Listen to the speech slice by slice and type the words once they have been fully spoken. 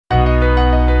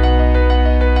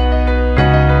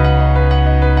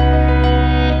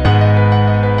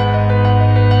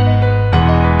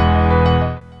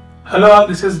Hello all,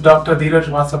 this is Dr. Dheeraj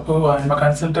Masapu. I am a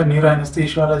consultant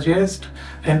neuroanesthesiologist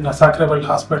in Sakra World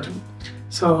Hospital.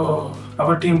 So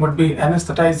our team would be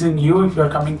anesthetizing you if you are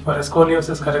coming for a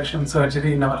scoliosis correction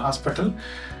surgery in our hospital.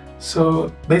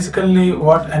 So basically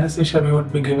what anesthesia we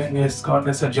would be giving is called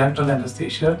as a general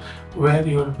anesthesia, where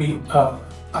you will be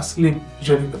asleep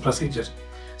during the procedure.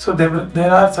 So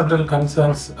there are several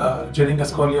concerns during a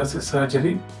scoliosis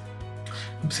surgery.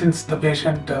 Since the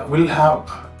patient will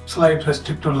have slight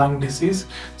restrictive lung disease,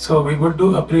 so we would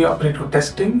do a pre-operative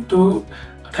testing to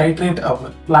titrate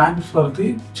our plan for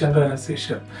the general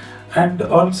anesthesia. And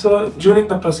also during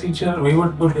the procedure we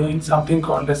would be doing something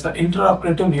called as an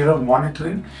intraoperative neuro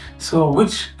monitoring, so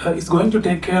which is going to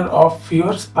take care of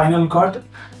your spinal cord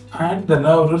and the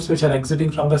nerve roots which are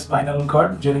exiting from the spinal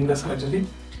cord during the surgery.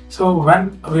 So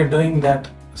when we are doing that,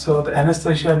 so the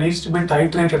anesthesia needs to be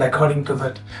titrated according to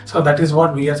that. So that is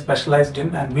what we are specialized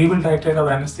in, and we will titrate our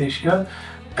anesthesia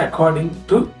according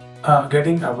to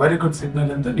getting a very good signal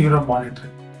in the neuro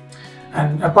monitoring.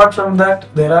 And apart from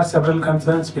that, there are several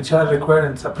concerns which are required,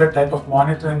 and separate type of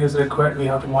monitoring is required. We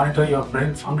have to monitor your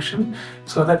brain function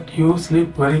so that you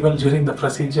sleep very well during the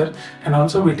procedure, and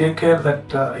also we take care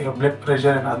that your blood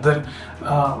pressure and other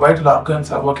vital organs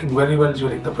are working very well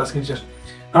during the procedure.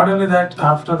 Not only that,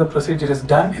 after the procedure is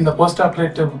done, in the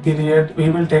post-operative period, we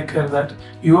will take care that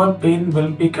your pain will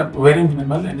become very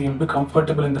minimal and you will be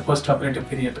comfortable in the post-operative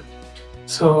period.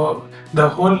 So the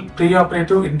whole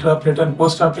pre-operative, intraoperative and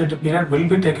post-operative period will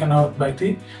be taken out by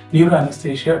the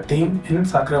neuroanesthesia team in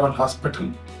Sakra World Hospital.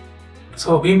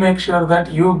 So we make sure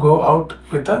that you go out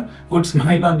with a good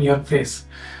smile on your face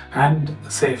and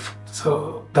safe.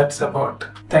 So that's about.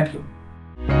 Thank you.